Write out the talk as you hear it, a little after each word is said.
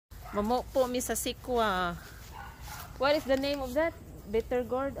Mamopo mi sa sikwa. What is the name of that? Bitter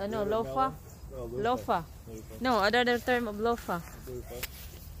gourd? No, Loofah? Loofah. No, another term of Loofah.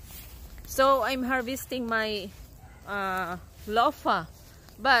 So I'm harvesting my Loofah,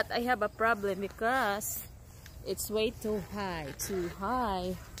 but I have a problem because it's way too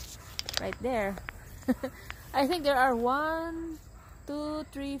high, right there. I think there are 1, 2,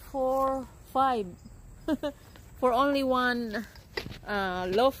 3, 4, 5 for only one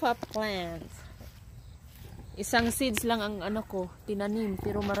Loofah plant. Isang seeds lang ang ano ko tinanim,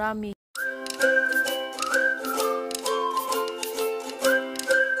 pero marami.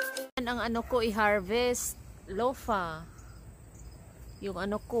 Ang ano ko i-harvest Loofah. Yung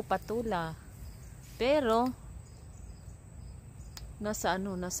ano ko patula. Pero nasa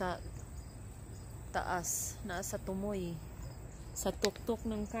taas, nasa tumoy, sa tuktok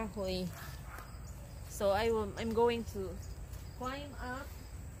ng kahoy. So I'm going to climb up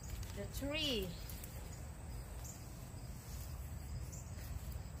the tree.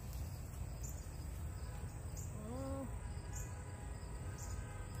 Oh,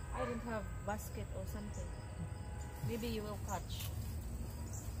 I don't have basket or something. Maybe you will catch.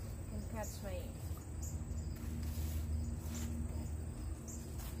 You can catch my.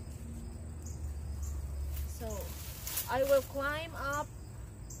 So I will climb up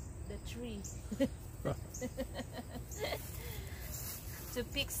the tree to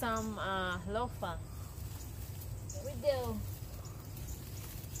pick some Loofah. Here we go.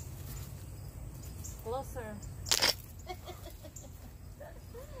 Closer.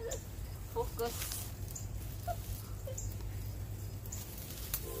 Focus.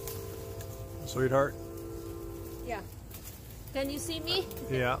 Sweetheart? Yeah. Can you see me?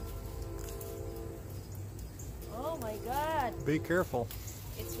 Yeah. Oh my God. Be careful.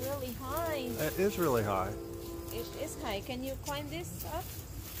 It's really high. It is really high. It is high. Can you climb this up?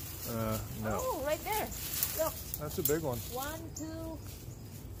 No. Oh, right there. Look. That's a big one. 1, 2,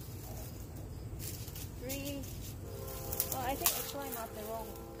 3. Oh, I think I climbed up the wrong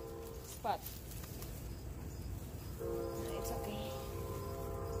spot. It's okay.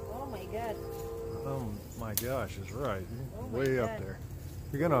 Oh my God. Oh my gosh, it's right. Oh my Way God. up there.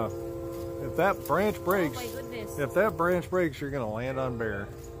 You're gonna, if that branch breaks, Oh my goodness. if that branch breaks, you're gonna land on bare.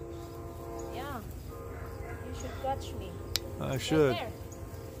 Yeah. You should catch me. I should. Right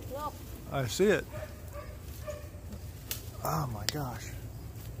there. Look. I see it. Oh my gosh.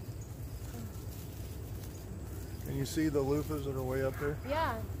 Can you see the loofahs that are way up there?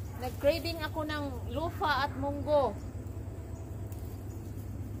 Yeah. Nag-craving ako ng Luffa at munggo.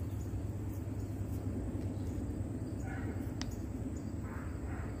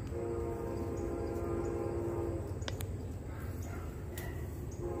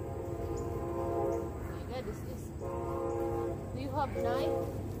 Do you have a knife?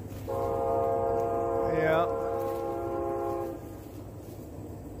 Yeah.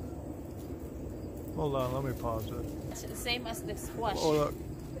 Hold on, let me pause it. It's the same as the squash. Oh look,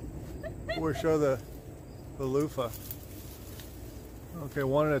 we'll show the loofah. Okay,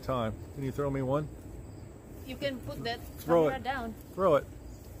 one at a time. Can you throw me one? You can put that Throw camera it. down. Throw it.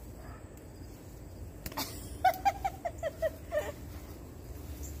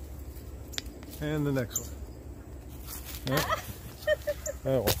 And the next one. Yeah.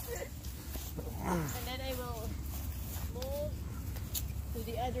 Oh. And then I will move to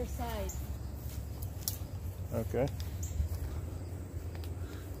the other side. Okay.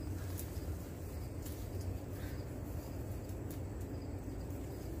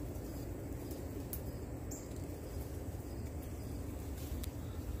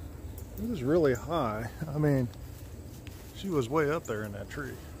 This is really high. I mean, she was way up there in that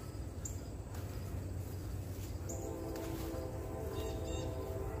tree.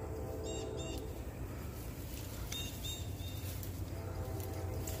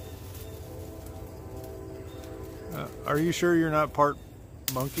 Are you sure you're not part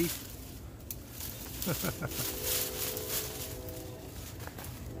monkey?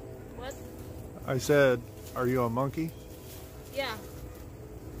 What? I said, are you a monkey? Yeah.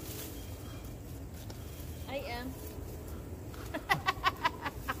 I am.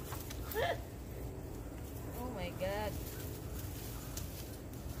 Oh my God.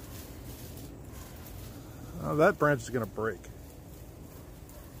 Oh, that branch is going to break.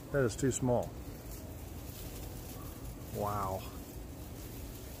 That is too small. Wow.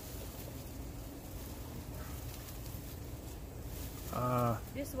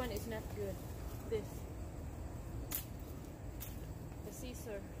 This one is not good. This. The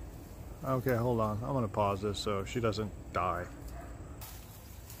scissor. Okay, hold on. I'm going to pause this so she doesn't die.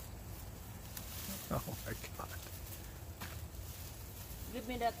 Oh my God. Give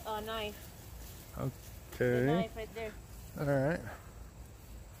me that knife. Okay. The knife right there. All right.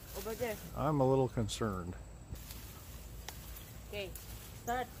 Over there. I'm a little concerned. Okay.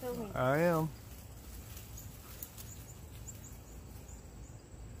 Start filming. I am.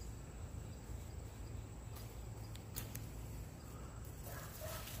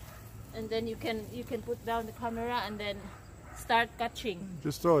 And then you can put down the camera and then start catching.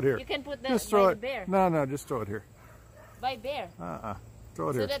 Just throw it here. You can put Just that throw by it. the bear. No, just throw it here. By bear. Throw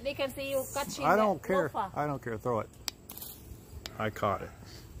it So here. that they can see you catching. I don't the care. Loofah. I don't care. Throw it. I caught it.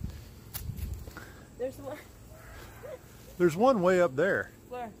 There's one. There's one way up there.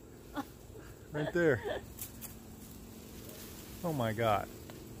 Where? Right there. Oh my God.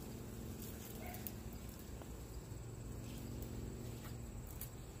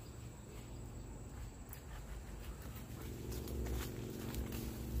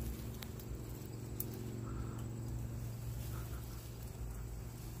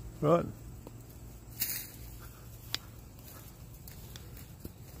 What?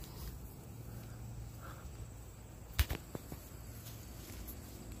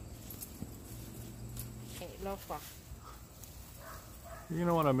 Hey, Luffa. You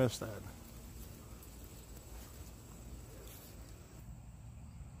know what? I missed that.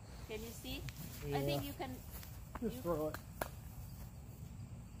 Can you see? Yeah. I think you can. Just throw it.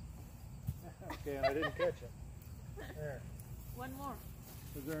 Okay, and I didn't catch it. There. One more.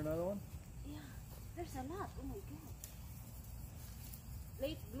 Is there another one? Yeah, there's a lot. Oh my God.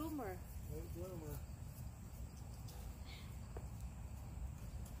 Late bloomer. Late bloomer.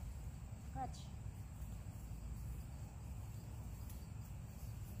 Catch.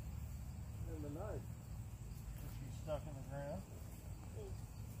 And the knife. She's stuck in the ground. Hey,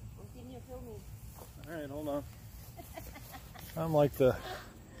 continue filming. All right, hold on. I'm like the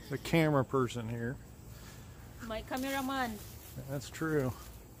camera person here. My cameraman. That's true.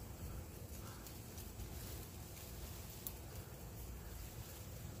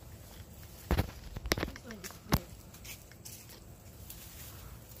 This one is good.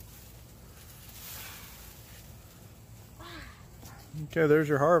 Okay, there's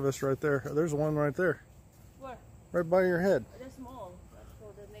your harvest right there. There's one right there. Where? Right by your head. They're small. That's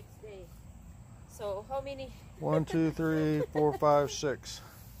for the next day. So how many? 1, 2, 3, 4, 5, 6.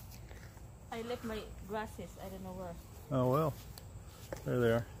 I left my glasses. I don't know where. Oh well. There they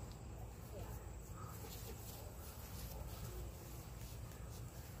are.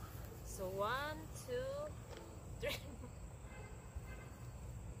 So 1, 2, 3,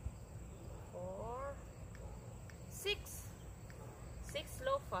 4, 6. 6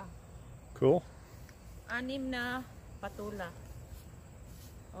 lofa. Cool. 6 na patula.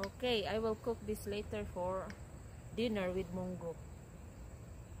 Okay, I will cook this later for dinner with munggo.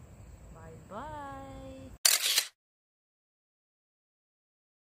 Bye bye.